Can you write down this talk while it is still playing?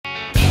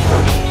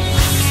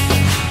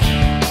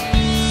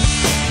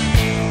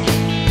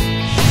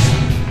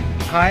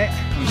Hi,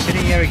 I'm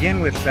sitting here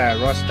again with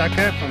Ross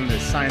Tucker from the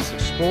Science of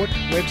Sport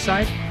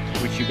website,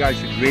 which you guys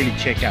should really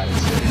check out.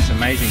 It's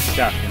amazing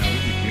stuff. You know,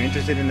 if you're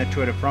interested in the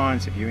Tour de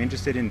France, if you're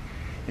interested in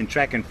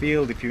track and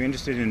field, if you're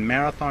interested in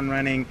marathon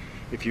running,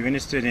 if you're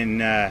interested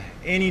in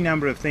any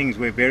number of things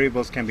where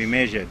variables can be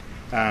measured,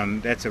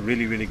 that's a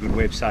really good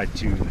website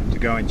to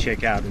go and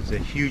check out. It's a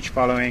huge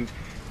following,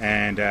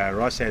 and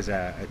Ross has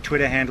a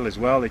Twitter handle as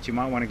well that you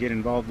might want to get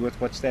involved with.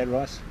 What's that,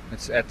 Ross?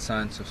 It's at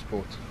Science of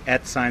Sport.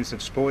 At Science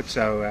of Sport.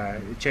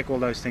 So check all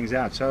those things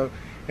out. So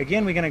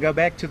again, we're going to go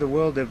back to the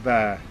world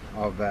of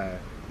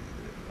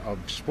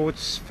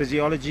sports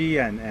physiology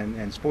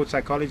and sports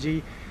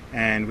psychology,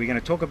 and we're going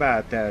to talk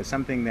about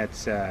something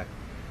that's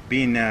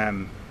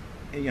been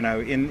you know,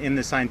 in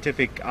the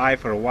scientific eye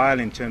for a while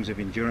in terms of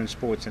endurance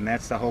sports, and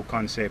that's the whole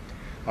concept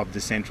of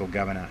the central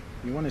governor.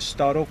 You want to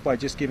start off by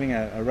just giving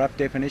a rough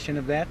definition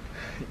of that?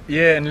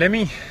 Yeah, and let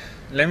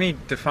me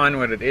define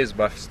what it is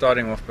by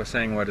starting off by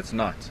saying what it's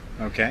not.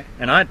 Okay.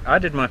 And I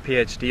did my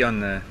PhD on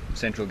the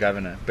central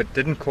governor, but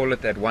didn't call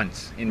it that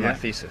once in my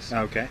thesis.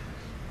 Okay.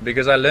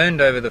 Because I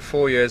learned over the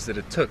 4 years that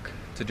it took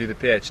to do the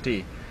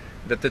PhD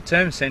that the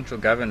term central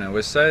governor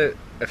was so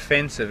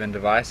offensive and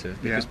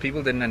divisive because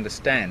people didn't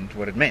understand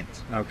what it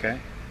meant. Okay.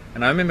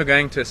 And I remember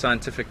going to a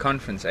scientific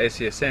conference,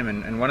 ACSM,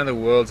 and one of the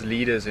world's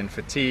leaders in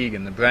fatigue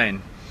and the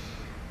brain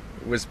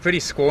was pretty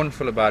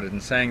scornful about it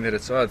and saying that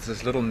it's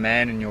this little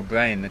man in your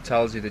brain that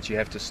tells you that you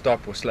have to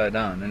stop or slow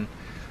down, and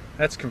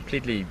that's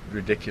completely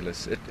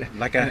ridiculous.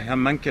 Like a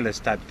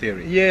homunculus type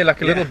theory. Yeah,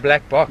 like a little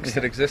black box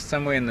that exists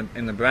somewhere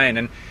in the brain.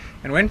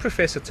 And when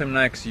Professor Tim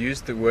Noakes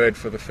used the word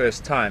for the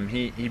first time,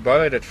 he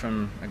borrowed it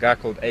from a guy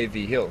called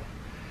A.V. Hill,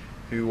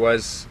 who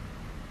was,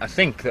 I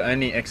think, the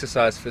only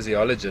exercise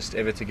physiologist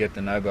ever to get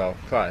the Nobel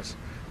Prize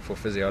for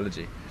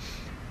physiology.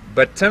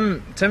 But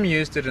Tim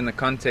used it in the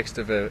context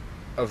of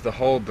the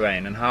whole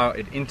brain and how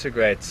it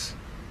integrates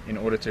in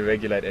order to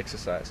regulate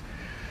exercise.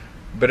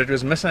 But it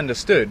was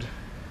misunderstood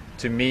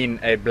to mean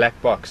a black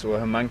box or a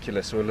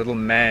homunculus or a little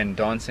man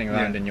dancing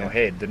around in your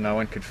head that no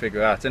one could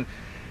figure out.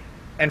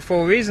 And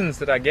for reasons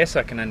that I guess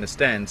I can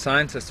understand,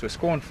 scientists were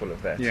scornful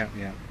of that. Yeah.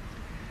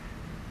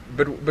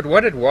 But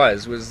what it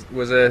was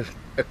a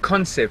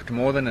concept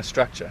more than a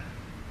structure.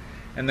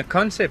 And the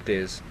concept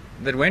is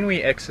that when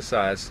we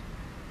exercise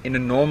in a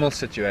normal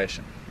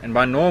situation, and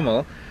by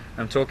normal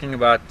I'm talking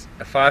about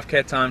a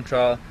 5K time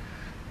trial,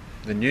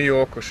 the New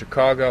York or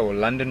Chicago or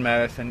London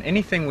marathon,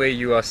 anything where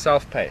you are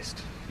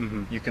self-paced.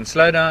 You can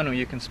slow down or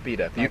you can speed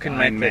up. Like you can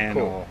make that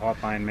call. Or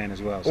half Ironman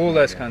as well. All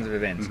those kinds of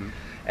events.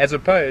 As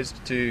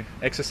opposed to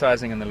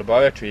exercising in the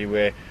laboratory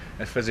where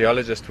a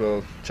physiologist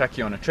will chuck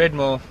you on a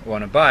treadmill or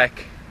on a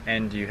bike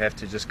and you have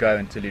to just go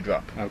until you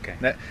drop. Okay.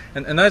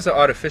 And those are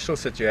artificial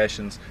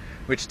situations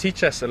which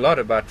teach us a lot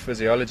about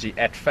physiology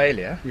at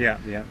failure.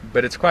 Yeah.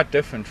 But it's quite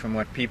different from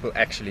what people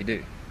actually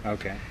do.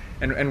 Okay.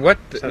 And what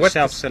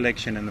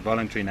self-selection and the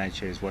voluntary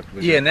nature is what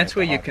was and that's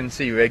where you can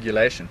see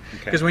regulation.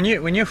 Because when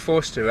you're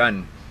forced to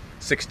run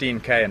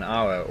 16k an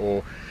hour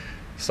or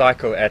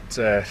cycle at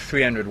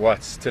 300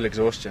 watts till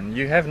exhaustion,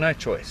 you have no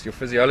choice. Your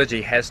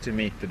physiology has to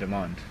meet the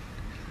demand.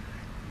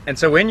 And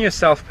so when you're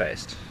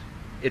self-paced,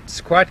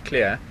 it's quite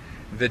clear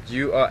that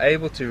you are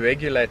able to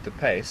regulate the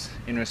pace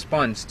in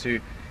response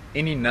to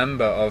any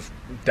number of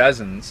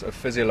dozens of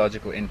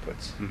physiological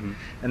inputs.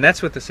 And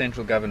that's what the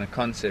central governor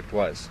concept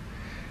was.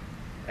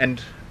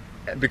 And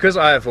because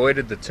I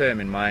avoided the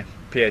term in my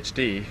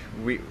PhD,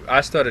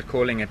 I started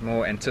calling it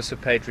more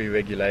anticipatory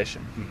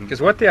regulation.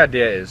 Because what the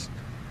idea is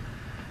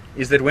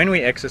that when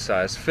we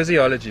exercise,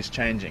 physiology is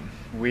changing.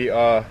 We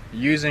are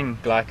using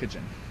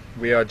glycogen.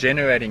 We are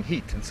generating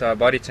heat, and so our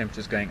body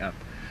temperature is going up.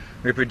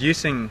 We're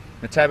producing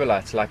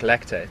metabolites like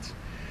lactate.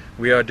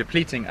 We are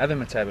depleting other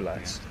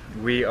metabolites.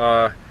 We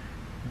are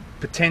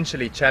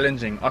potentially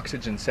challenging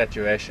oxygen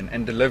saturation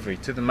and delivery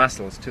to the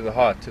muscles, to the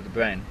heart, to the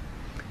brain.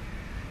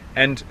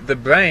 And the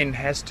brain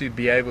has to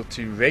be able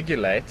to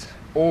regulate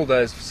all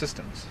those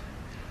systems.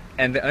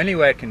 And the only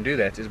way it can do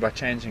that is by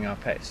changing our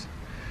pace.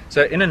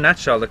 So in a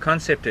nutshell, the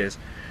concept is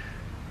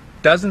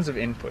dozens of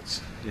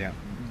inputs,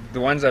 the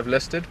ones I've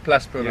listed,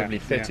 plus probably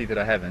 30 that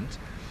I haven't,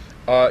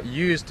 are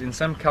used in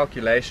some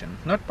calculation,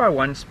 not by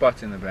one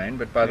spot in the brain,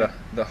 but by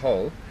the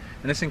whole.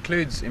 And this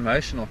includes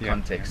emotional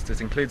context, this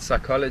includes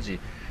psychology,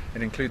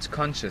 it includes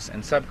conscious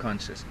and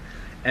subconscious.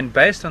 And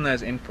based on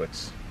those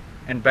inputs,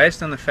 and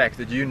based on the fact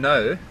that you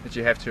know that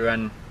you have to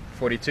run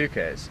 42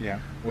 Ks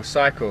or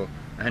cycle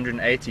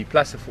 180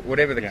 plus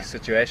whatever the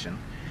situation.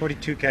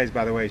 42 Ks,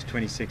 by the way, is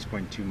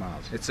 26.2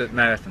 miles. It's a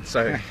marathon,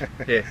 so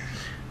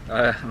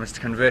I must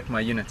convert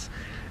my units.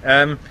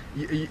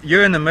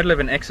 You're in the middle of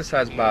an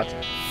exercise bout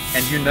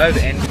and you know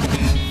the end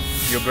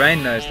point. Your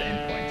brain knows the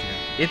end point.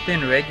 It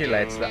then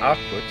regulates the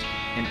output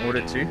in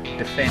order to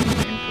defend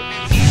the